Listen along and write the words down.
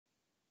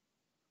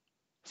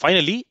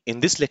Finally,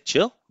 in this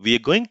lecture, we are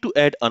going to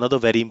add another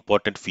very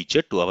important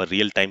feature to our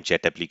real-time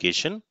chat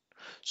application.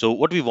 So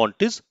what we want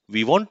is,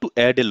 we want to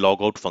add a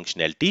logout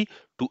functionality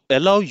to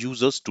allow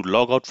users to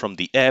log out from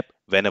the app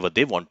whenever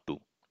they want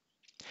to.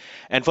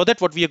 And for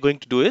that, what we are going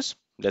to do is,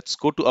 let's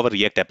go to our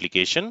React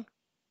application.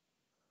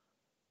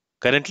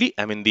 Currently,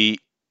 I'm in the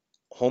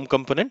home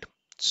component.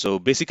 So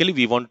basically,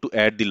 we want to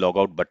add the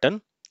logout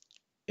button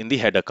in the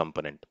header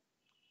component.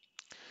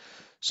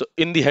 So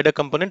in the header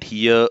component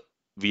here,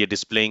 we are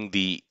displaying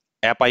the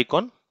app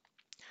icon.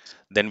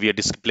 Then we are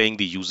displaying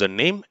the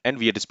username and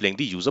we are displaying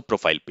the user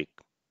profile pic.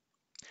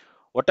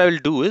 What I will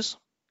do is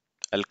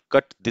I'll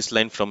cut this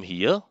line from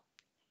here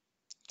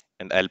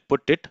and I'll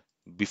put it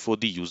before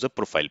the user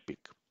profile pic.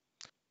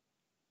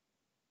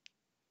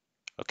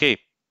 Okay,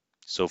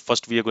 so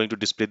first we are going to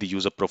display the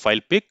user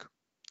profile pic.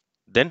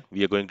 Then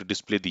we are going to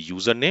display the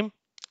username.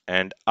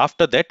 And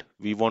after that,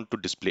 we want to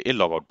display a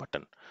logout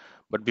button.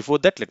 But before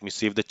that, let me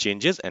save the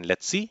changes and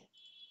let's see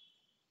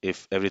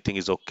if everything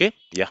is okay.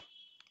 Yeah,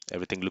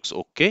 everything looks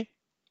okay.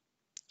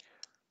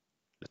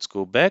 Let's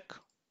go back.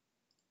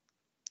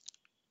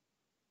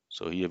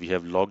 So here we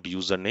have logged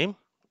username.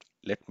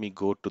 Let me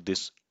go to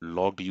this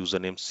logged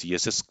username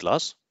CSS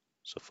class.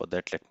 So for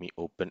that, let me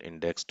open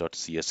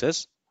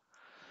index.css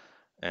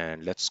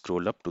and let's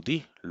scroll up to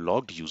the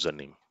logged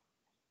username.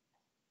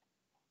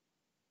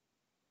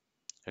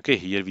 Okay,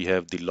 here we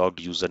have the logged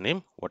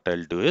username. What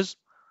I'll do is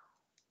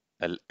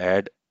I'll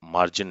add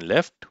margin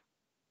left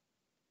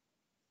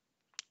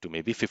to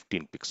maybe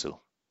 15 pixel.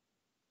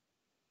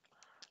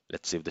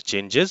 Let's save the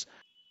changes.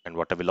 And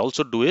what I will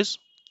also do is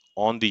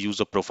on the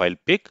user profile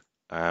pic,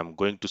 I'm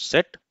going to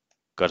set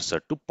cursor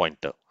to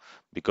pointer,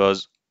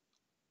 because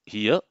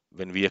here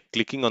when we are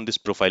clicking on this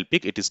profile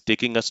pic, it is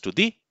taking us to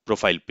the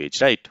profile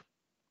page, right?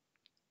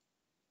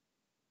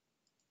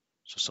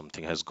 So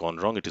something has gone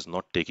wrong. It is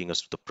not taking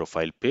us to the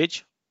profile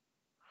page.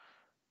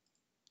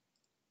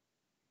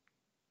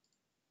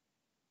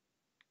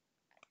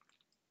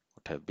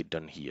 What have we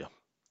done here?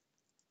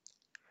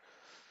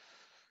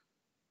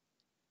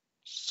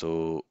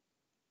 So,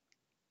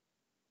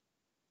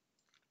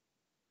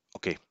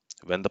 okay,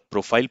 when the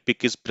profile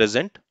pic is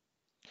present,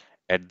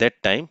 at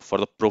that time for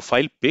the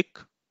profile pic,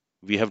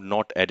 we have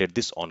not added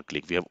this on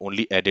click. We have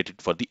only added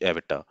it for the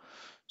avatar.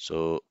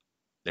 So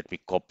let me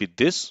copy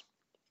this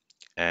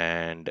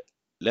and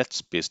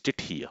let's paste it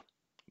here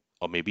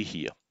or maybe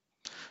here.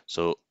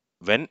 So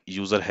when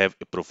user have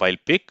a profile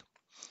pic,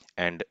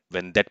 and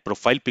when that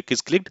profile pic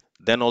is clicked,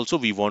 then also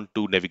we want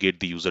to navigate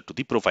the user to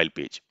the profile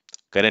page.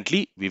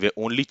 Currently, we were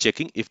only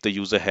checking if the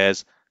user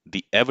has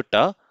the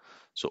avatar.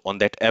 So on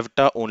that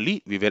avatar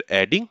only, we were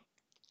adding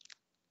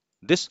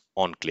this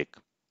on click.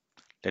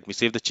 Let me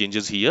save the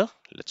changes here.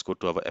 Let's go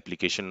to our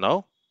application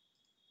now.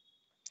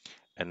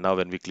 And now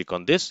when we click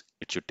on this,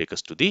 it should take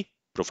us to the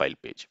profile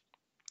page.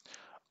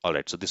 All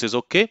right, so this is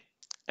okay.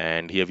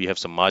 And here we have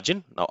some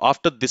margin. Now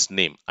after this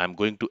name, I'm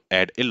going to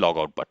add a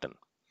logout button.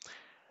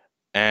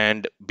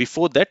 And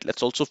before that,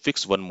 let's also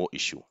fix one more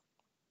issue.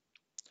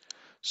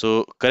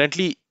 So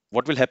currently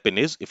what will happen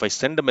is if I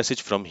send a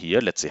message from here,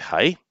 let's say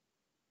hi,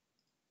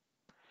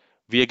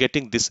 we are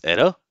getting this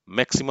error,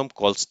 maximum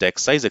call stack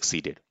size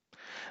exceeded.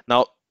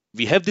 Now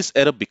we have this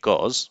error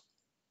because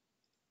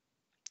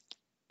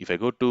if I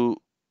go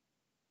to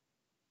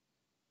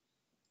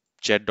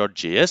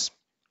chat.js,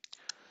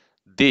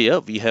 there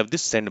we have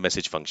this send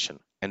message function,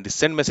 and the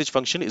send message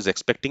function is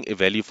expecting a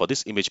value for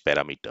this image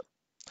parameter.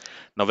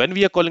 Now when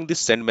we are calling this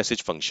send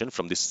message function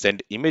from this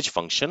send image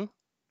function,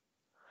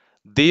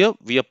 there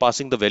we are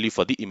passing the value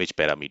for the image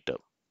parameter.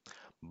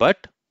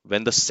 But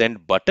when the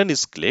send button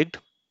is clicked,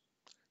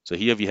 so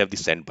here we have the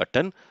send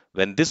button.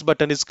 When this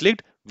button is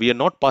clicked, we are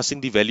not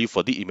passing the value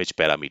for the image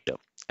parameter.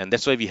 And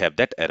that's why we have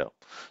that error.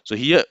 So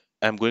here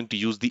I'm going to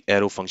use the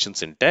arrow function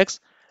syntax.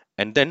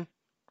 And then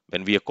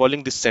when we are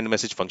calling this send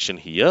message function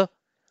here,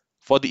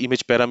 for the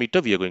image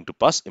parameter, we are going to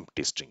pass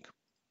empty string.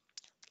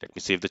 Let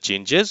me save the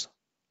changes.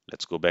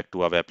 Let's go back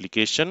to our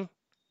application.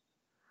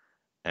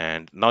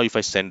 And now if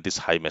I send this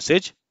hi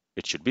message,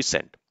 it should be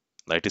sent.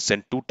 Now it is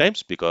sent 2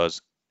 times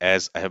because,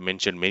 as I have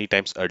mentioned many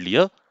times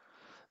earlier,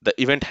 the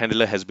event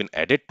handler has been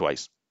added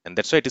twice, and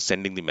that's why it is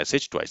sending the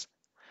message twice.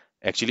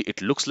 Actually,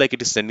 it looks like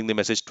it is sending the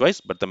message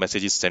twice, but the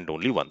message is sent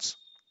only once.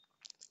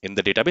 In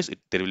the database,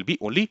 there will be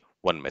only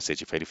one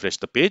message. If I refresh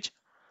the page,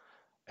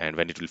 and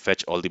when it will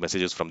fetch all the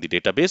messages from the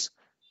database,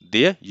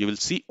 there you will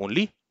see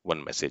only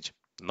one message,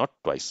 not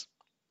twice.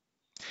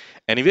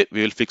 Anyway,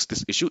 we will fix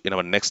this issue in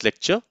our next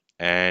lecture.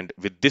 And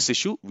with this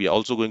issue, we are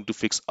also going to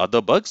fix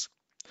other bugs.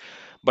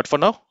 But for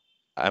now,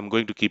 I'm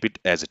going to keep it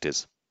as it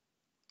is.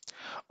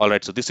 All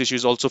right, so this issue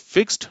is also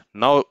fixed.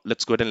 Now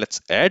let's go ahead and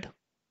let's add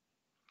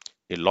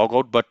a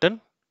logout button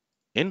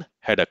in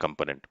header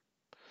component.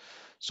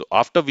 So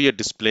after we are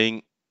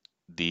displaying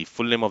the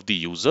full name of the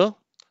user,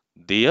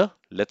 there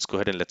let's go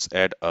ahead and let's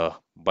add a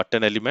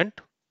button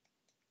element.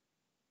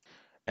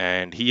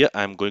 And here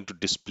I'm going to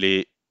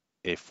display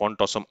a font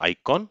awesome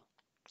icon.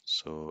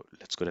 So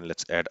let's go ahead and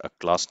let's add a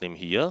class name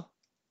here.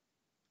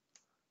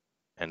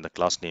 And the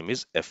class name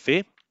is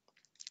FA.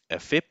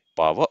 FA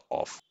power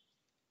off.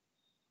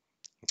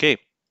 Okay,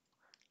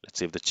 let's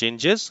save the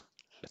changes.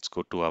 Let's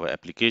go to our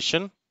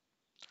application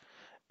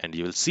and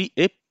you will see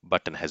a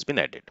button has been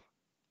added.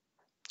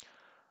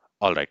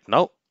 All right,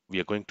 now we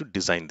are going to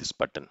design this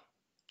button.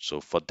 So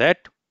for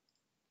that,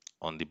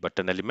 on the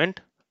button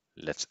element,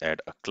 let's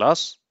add a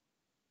class,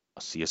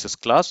 a CSS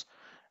class,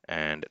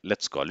 and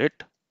let's call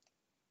it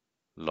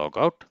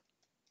logout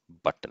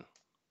button.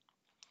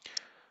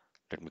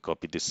 Let me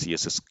copy this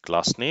CSS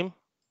class name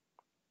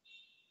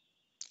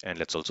and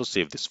let's also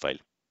save this file.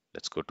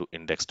 Let's go to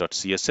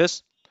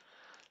index.css.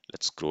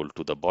 Let's scroll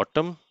to the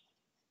bottom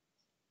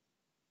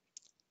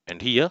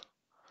and here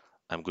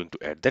I'm going to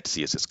add that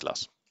CSS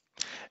class.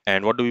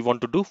 And what do we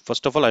want to do?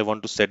 First of all, I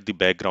want to set the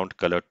background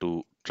color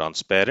to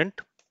transparent.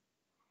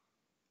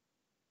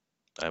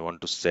 I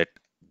want to set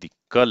the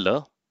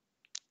color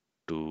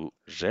to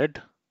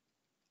red.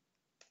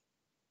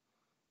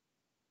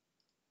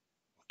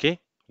 Okay,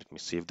 let me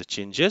save the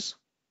changes.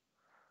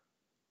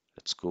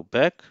 Let's go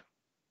back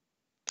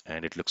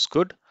and it looks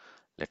good.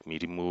 Let me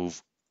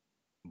remove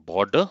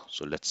border.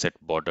 So let's set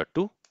border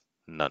to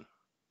none.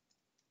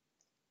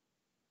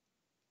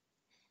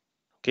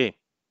 Okay.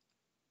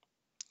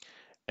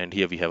 And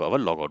here we have our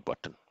logout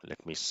button.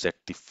 Let me set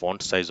the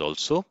font size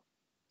also.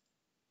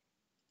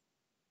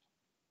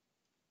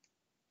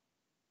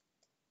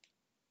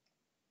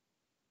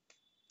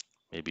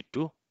 Maybe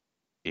to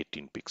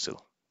 18 pixel.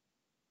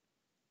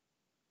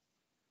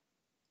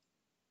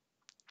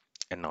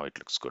 And now it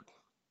looks good.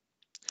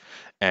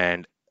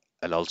 And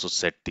I'll also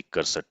set the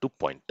cursor to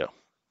pointer.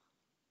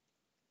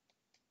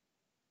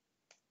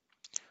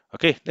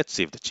 Okay, let's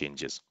save the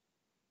changes.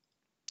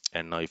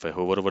 And now if I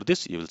hover over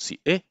this, you will see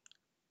a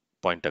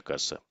pointer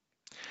cursor.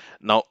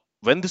 Now,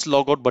 when this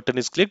logout button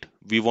is clicked,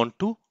 we want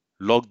to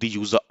log the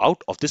user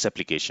out of this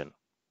application.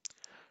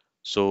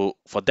 So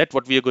for that,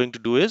 what we are going to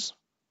do is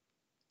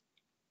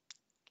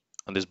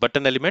on this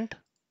button element,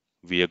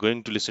 we are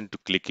going to listen to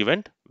click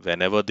event.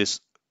 Whenever this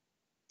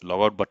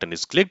logout button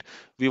is clicked,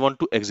 we want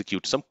to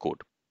execute some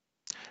code.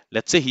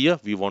 Let's say here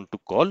we want to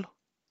call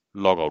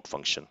logout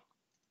function.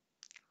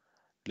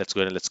 Let's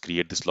go ahead and let's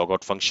create this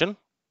logout function.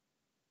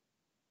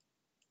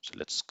 So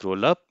let's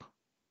scroll up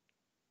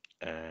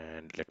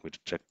and let me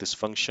retract this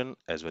function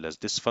as well as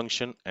this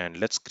function and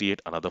let's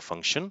create another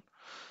function.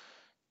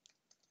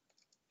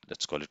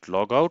 Let's call it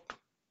logout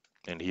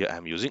and here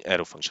I'm using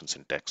arrow function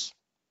syntax.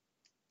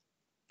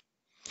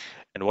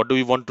 And what do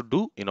we want to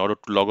do in order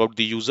to log out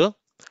the user?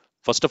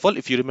 First of all,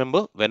 if you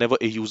remember, whenever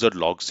a user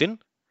logs in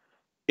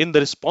the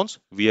response,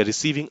 we are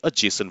receiving a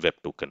JSON web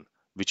token,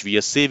 which we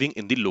are saving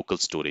in the local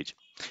storage.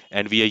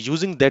 And we are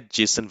using that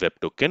JSON web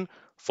token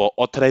for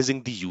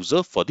authorizing the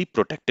user for the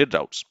protected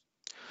routes.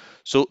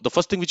 So the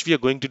first thing which we are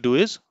going to do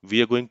is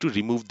we are going to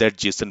remove that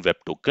JSON web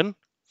token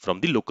from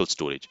the local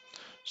storage.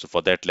 So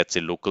for that, let's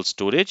say local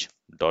storage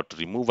dot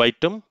remove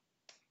item,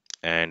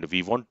 and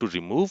we want to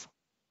remove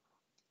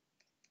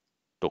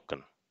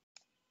token.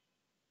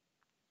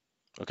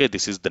 Okay,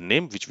 this is the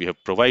name which we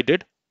have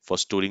provided for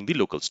storing the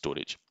local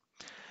storage.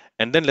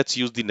 And then let's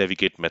use the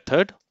navigate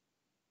method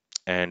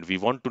and we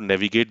want to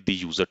navigate the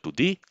user to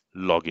the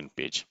login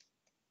page.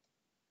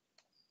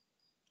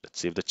 Let's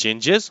save the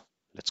changes.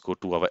 Let's go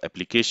to our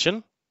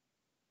application.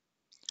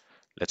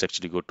 Let's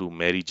actually go to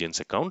Mary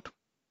Jane's account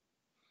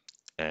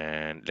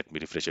and let me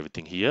refresh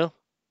everything here.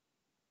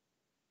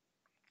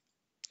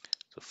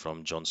 So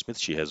from John Smith,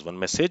 she has one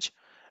message.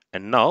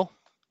 And now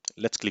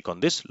let's click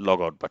on this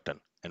logout button.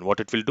 And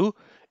what it will do,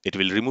 it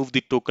will remove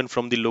the token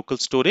from the local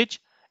storage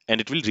and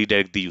it will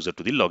redirect the user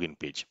to the login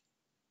page,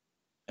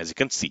 as you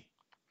can see.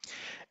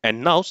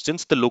 And now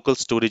since the local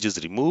storage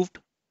is removed,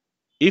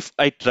 if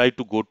I try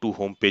to go to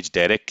home page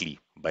directly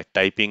by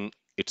typing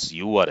its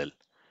URL,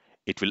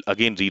 it will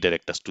again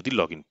redirect us to the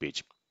login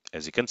page.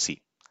 As you can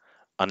see,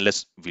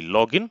 unless we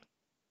log in,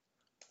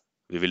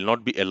 we will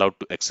not be allowed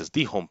to access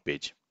the home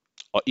page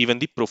or even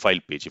the profile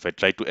page. If I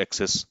try to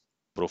access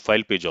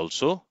profile page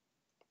also,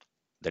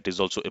 that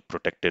is also a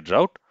protected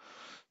route.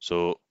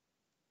 So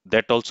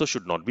that also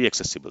should not be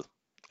accessible.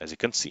 As you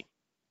can see,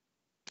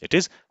 it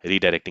is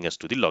redirecting us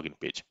to the login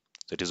page.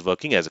 So it is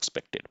working as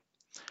expected.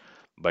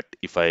 But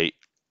if I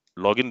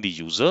log in the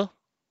user,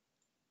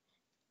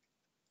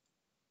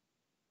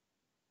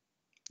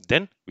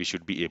 then we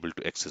should be able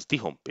to access the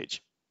home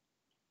page.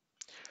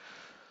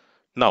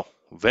 Now,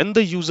 when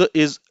the user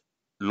is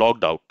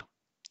logged out,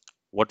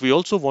 what we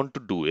also want to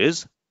do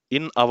is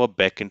in our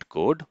backend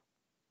code,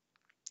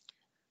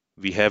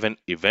 we have an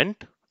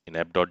event in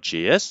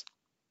app.js.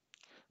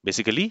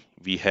 Basically,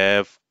 we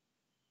have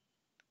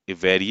a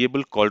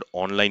variable called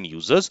online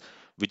users,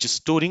 which is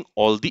storing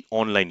all the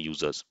online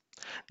users.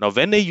 Now,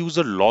 when a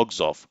user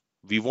logs off,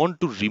 we want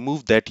to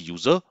remove that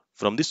user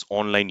from this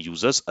online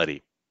users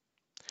array.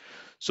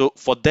 So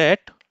for that,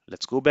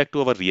 let's go back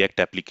to our React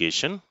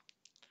application.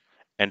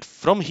 And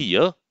from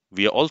here,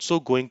 we are also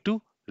going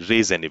to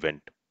raise an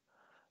event.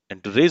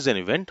 And to raise an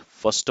event,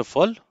 first of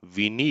all,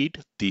 we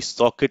need the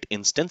socket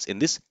instance in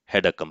this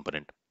header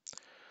component.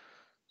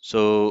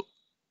 So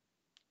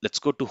let's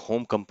go to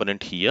home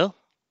component here.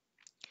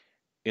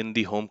 in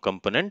the home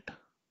component,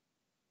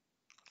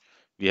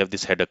 we have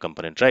this header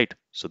component, right?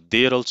 So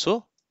there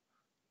also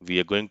we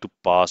are going to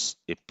pass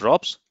a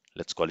props.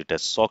 Let's call it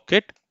as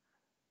socket.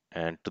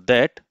 And to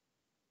that,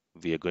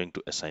 we are going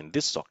to assign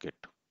this socket.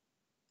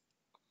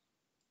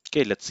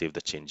 Okay, let's save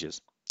the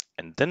changes.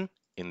 And then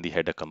in the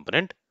header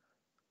component,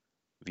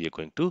 we are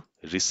going to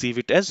receive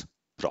it as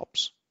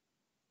props.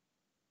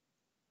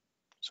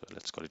 So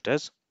let's call it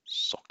as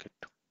socket.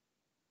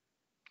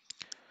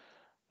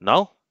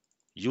 Now,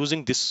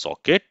 using this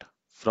socket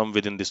from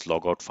within this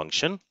logout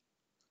function,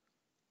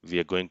 we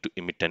are going to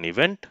emit an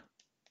event.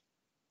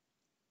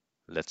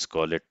 Let's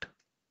call it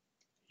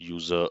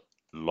user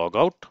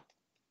logout.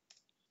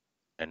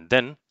 And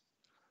then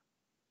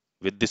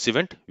with this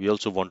event, we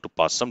also want to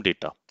pass some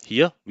data.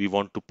 Here, we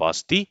want to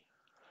pass the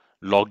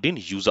logged in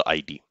user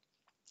ID.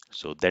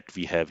 So that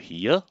we have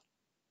here,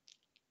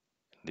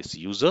 this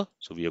user.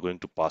 So we are going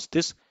to pass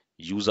this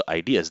user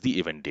ID as the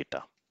event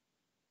data.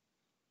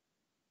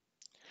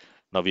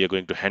 Now we are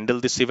going to handle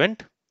this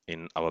event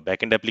in our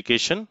backend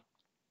application.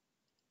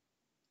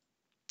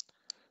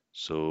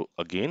 So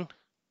again,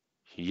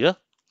 here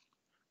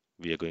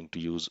we are going to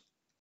use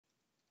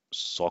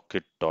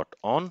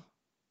socket.on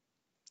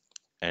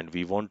and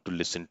we want to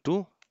listen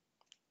to,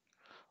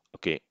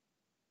 okay,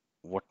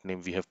 what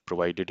name we have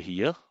provided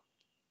here?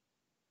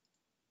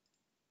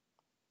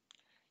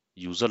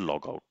 User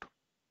logout.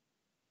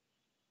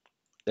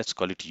 Let's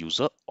call it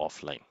user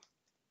offline.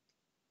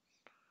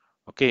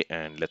 Okay,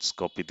 and let's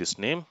copy this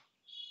name.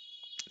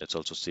 Let's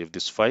also save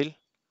this file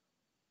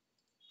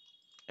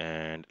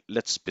and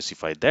let's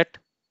specify that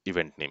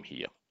event name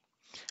here.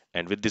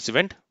 And with this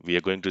event, we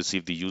are going to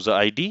receive the user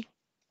ID.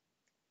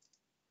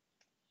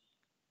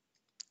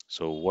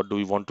 So what do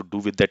we want to do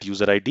with that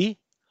user ID?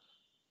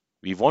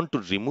 We want to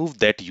remove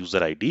that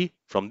user ID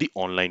from the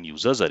online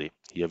users array.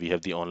 Here we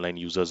have the online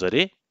users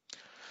array.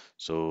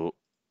 So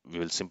we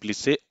will simply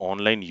say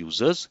online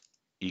users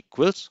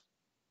equals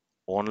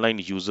online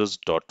users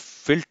dot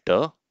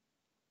filter.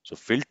 So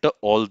filter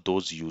all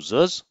those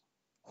users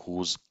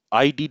whose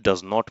ID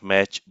does not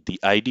match the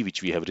ID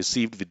which we have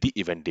received with the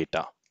event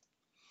data.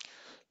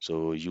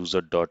 So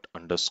user dot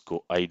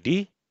underscore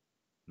ID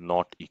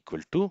not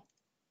equal to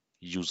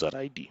user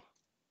ID.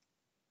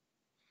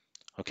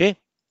 Okay.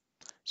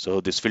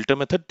 So this filter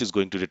method is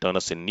going to return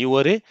us a new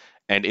array,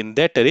 and in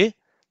that array,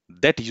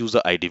 that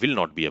user ID will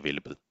not be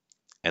available.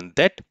 And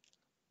that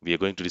we are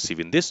going to receive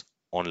in this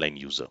online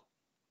user.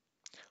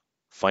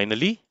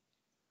 Finally,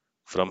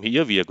 from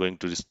here, we are going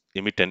to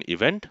emit an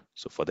event.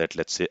 So for that,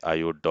 let's say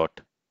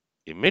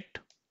io.emit.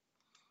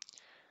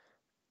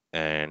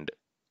 And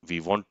we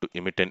want to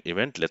emit an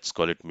event. Let's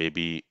call it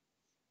maybe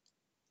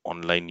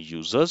online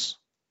users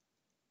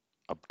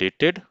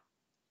updated.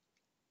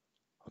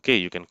 Okay,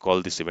 you can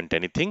call this event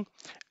anything.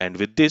 And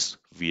with this,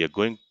 we are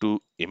going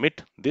to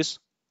emit this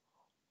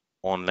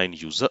online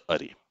user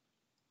array.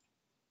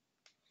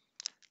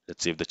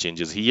 Let's save the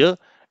changes here.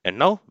 And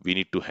now we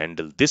need to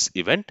handle this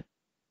event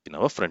in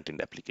our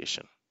front-end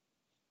application.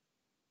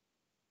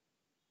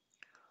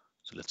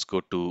 So let's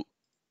go to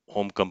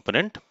home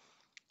component.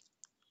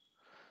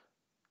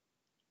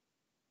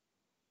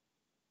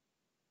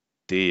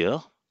 There,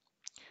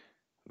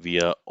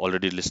 we are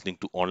already listening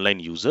to online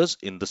users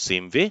in the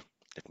same way.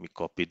 Let me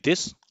copy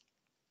this.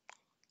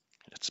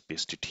 Let's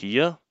paste it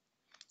here.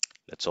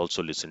 Let's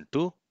also listen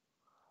to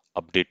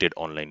updated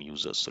online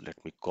users. So let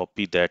me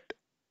copy that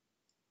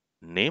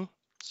name.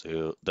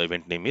 So the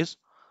event name is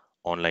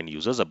online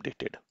users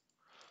updated.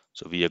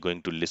 So we are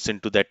going to listen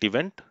to that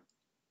event.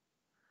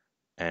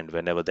 And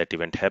whenever that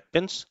event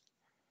happens,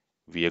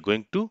 we are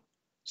going to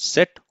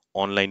set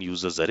online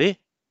users array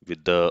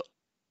with the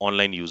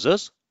online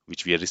users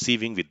which we are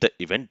receiving with the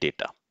event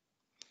data.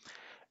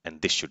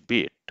 And this should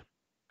be it.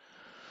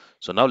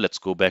 So now let's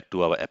go back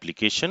to our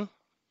application.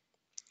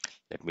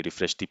 Let me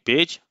refresh the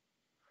page.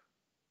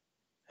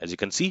 As you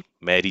can see,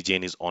 Mary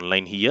Jane is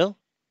online here.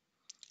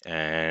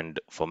 And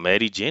for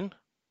Mary Jane,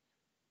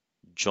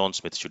 John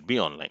Smith should be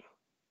online.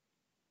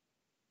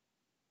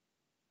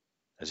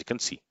 As you can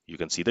see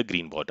the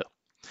green border.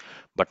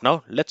 But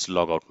now let's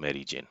log out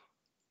Mary Jane.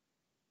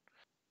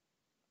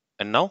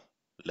 And now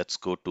let's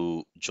go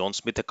to John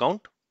Smith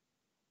account.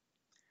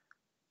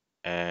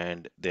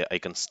 And there I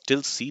can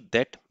still see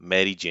that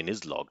Mary Jane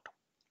is logged.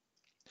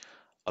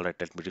 All right,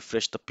 let me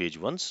refresh the page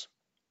once.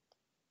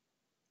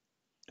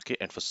 Okay,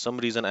 and for some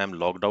reason I am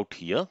logged out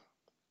here.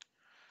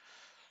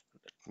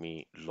 Let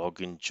me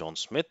log in John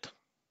Smith.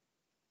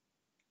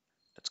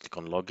 Let's click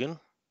on login.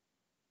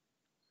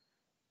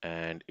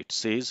 And it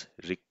says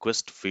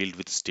request failed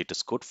with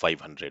status code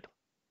 500.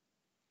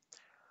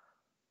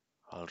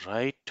 All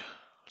right,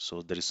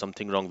 so there is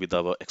something wrong with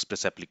our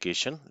Express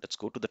application. Let's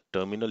go to the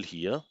terminal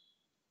here.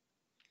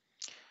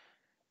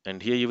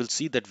 And here you will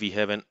see that we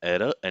have an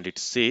error and it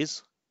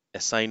says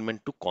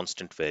assignment to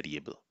constant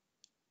variable.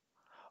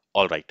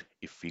 All right,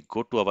 if we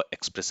go to our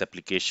Express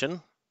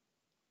application,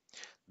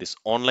 this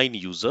online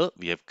user,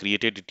 we have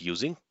created it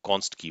using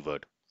const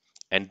keyword.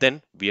 And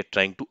then we are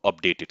trying to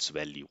update its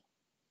value.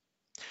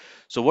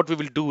 So what we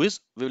will do is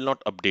we will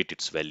not update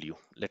its value.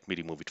 Let me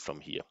remove it from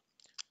here.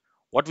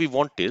 What we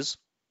want is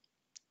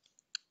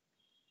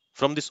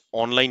from this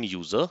online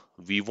user,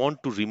 we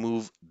want to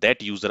remove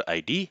that user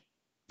ID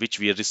which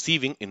we are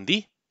receiving in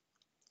the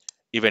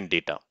event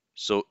data.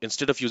 So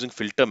instead of using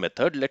filter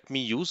method, let me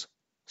use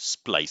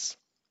splice.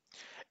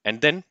 And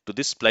then to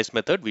this splice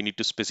method, we need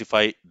to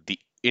specify the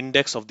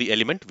index of the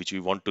element which we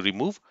want to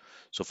remove.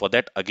 So for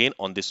that, again,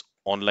 on this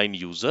online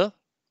user,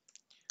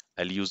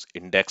 I'll use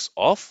index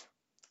of,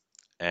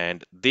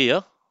 and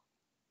there,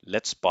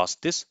 let's pass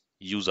this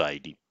user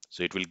ID.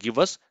 So it will give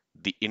us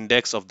the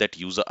index of that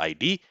user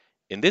ID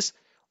in this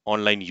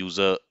online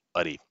user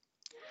array.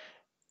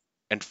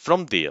 And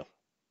from there,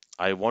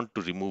 I want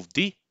to remove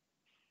the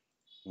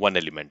one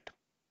element.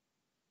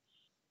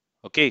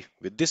 Okay,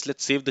 with this,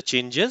 let's save the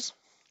changes.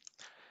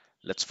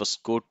 Let's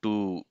first go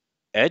to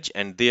Edge,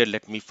 and there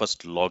let me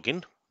first log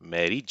in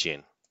Mary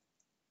Jane,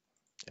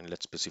 and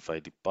let's specify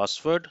the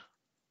password.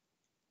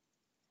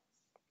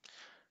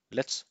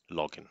 Let's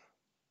log in.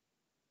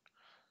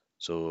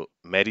 So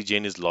Mary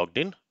Jane is logged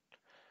in.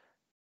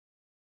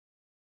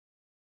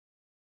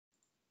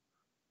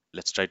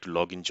 Let's try to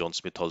log in John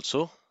Smith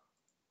also.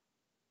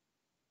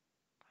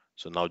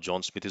 So now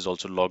John Smith is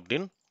also logged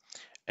in,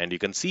 and you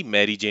can see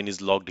Mary Jane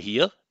is logged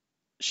here.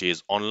 She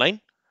is online.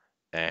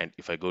 And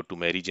if I go to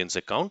Mary Jane's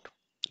account,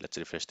 let's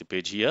refresh the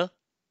page here.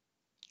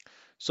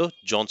 So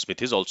John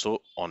Smith is also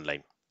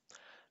online.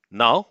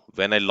 Now,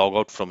 when I log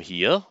out from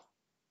here,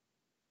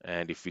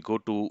 and if we go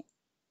to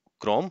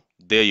Chrome,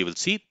 there you will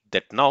see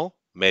that now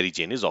Mary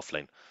Jane is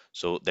offline.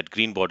 So that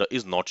green border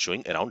is not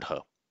showing around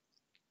her.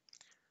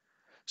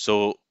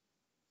 So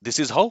this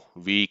is how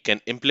we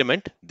can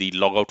implement the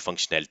logout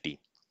functionality.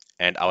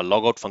 And our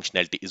logout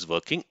functionality is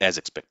working as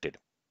expected.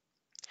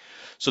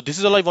 So this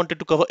is all I wanted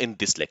to cover in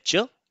this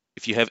lecture.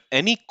 If you have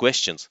any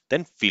questions,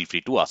 then feel free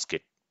to ask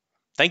it.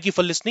 Thank you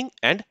for listening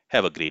and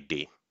have a great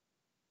day.